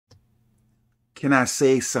can I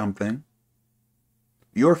say something?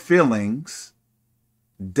 Your feelings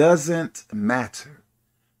doesn't matter.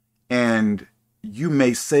 And you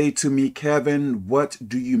may say to me, Kevin, what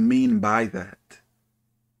do you mean by that?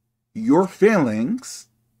 Your feelings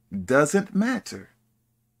doesn't matter.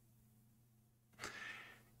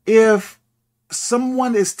 If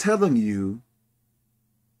someone is telling you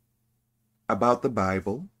about the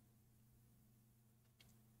Bible,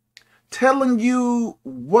 telling you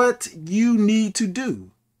what you need to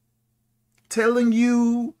do, telling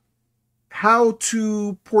you how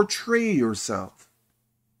to portray yourself,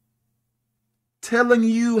 telling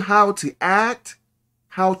you how to act,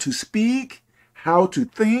 how to speak, how to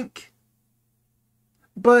think.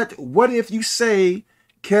 But what if you say,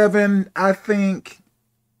 Kevin, I think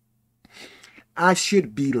I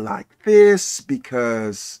should be like this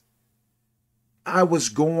because I was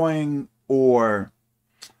going, or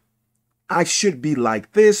I should be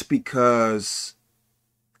like this because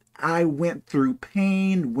I went through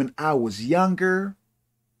pain when I was younger,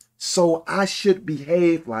 so I should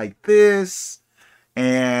behave like this,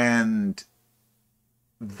 and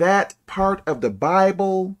that part of the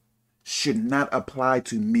Bible should not apply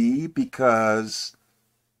to me because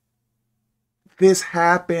this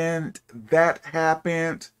happened, that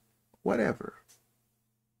happened, whatever.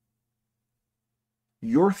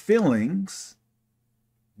 Your feelings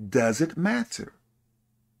doesn't matter.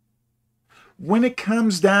 When it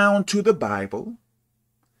comes down to the Bible,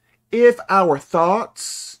 if our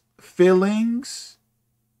thoughts, feelings,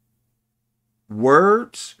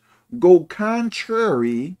 words go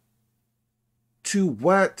contrary to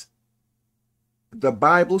what the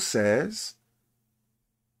Bible says,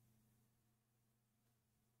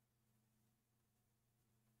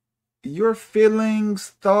 your feelings,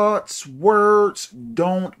 thoughts, words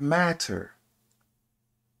don't matter.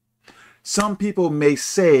 Some people may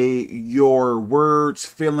say your words,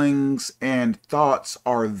 feelings, and thoughts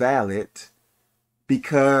are valid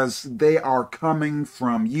because they are coming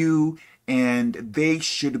from you and they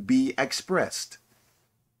should be expressed.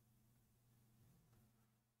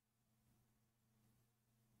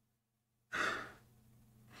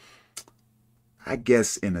 I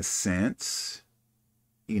guess in a sense,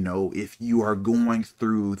 if you are going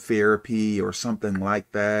through therapy or something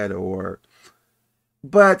like that,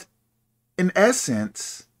 but in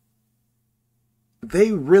essence,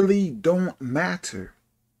 they really don't matter.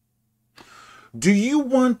 Do you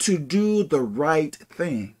want to do the right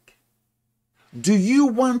thing? Do you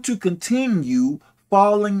want to continue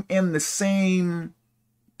falling in the same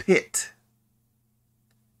pit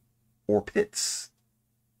or pits?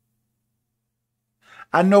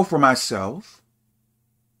 I know for myself,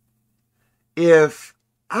 if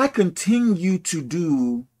I continue to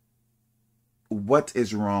do what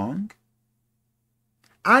is wrong,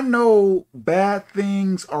 I know bad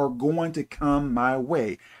things are going to come my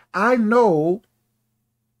way. I know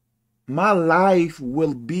my life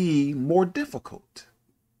will be more difficult.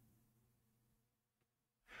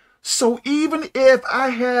 So even if I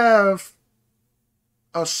have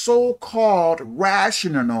a so-called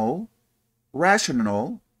rational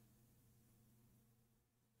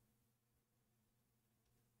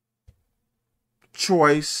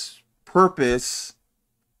choice, purpose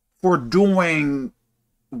for doing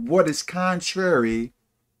what is contrary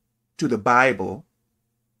to the Bible,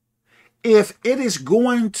 if it is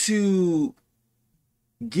going to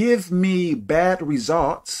give me bad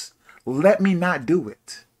results, let me not do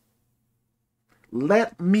it.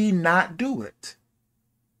 Let me not do it.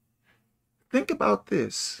 Think about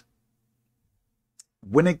this.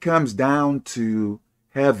 When it comes down to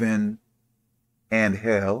heaven and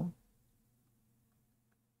hell,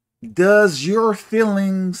 does your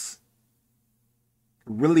feelings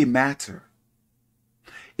really matter?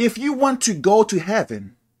 If you want to go to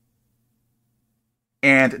heaven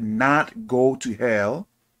and not go to hell,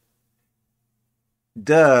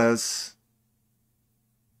 does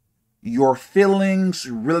your feelings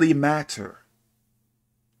really matter?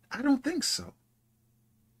 I don't think so.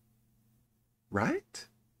 Right?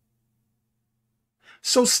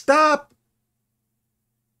 So stop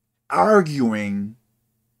arguing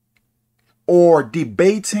or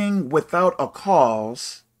debating without a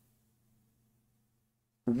cause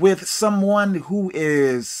with someone who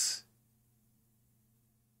is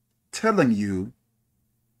telling you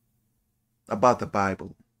about the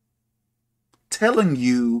Bible, telling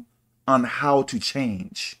you on how to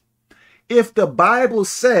change. If the Bible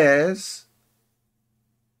says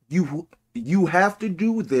you have to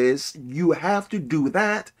do this, you have to do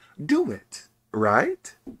that, do it,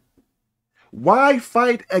 right? Why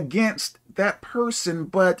fight against that person,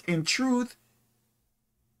 but in truth,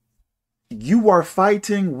 you are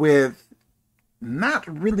fighting with not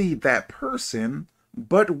really that person,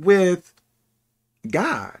 but with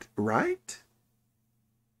God, right?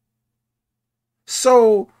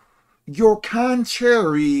 So your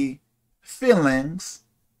contrary feelings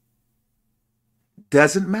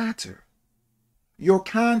doesn't matter. Your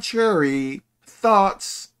contrary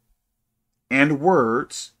thoughts and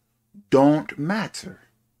words don't matter,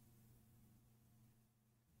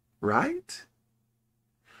 right?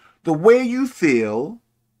 The way you feel,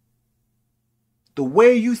 the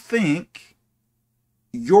way you think,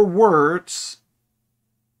 your words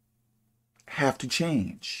have to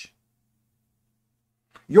change.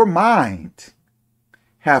 Your mind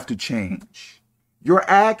have to change. Your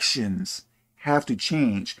actions have to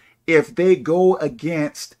change if they go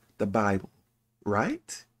against the Bible,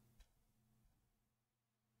 right?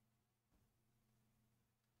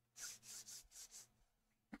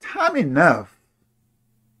 Time enough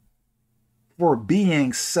for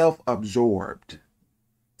being self-absorbed.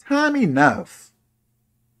 Time enough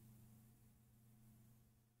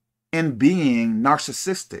in being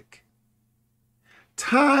narcissistic.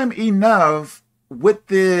 Time enough with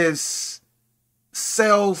this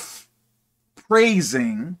self-praising,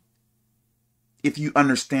 if you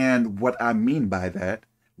understand what I mean by that,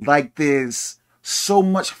 like this so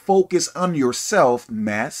much focus on yourself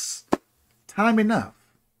mess. Time enough.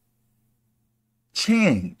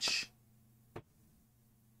 Change.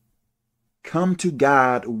 Come to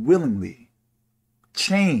God willingly.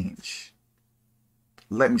 Change.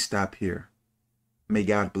 Let me stop here. May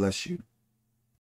God bless you.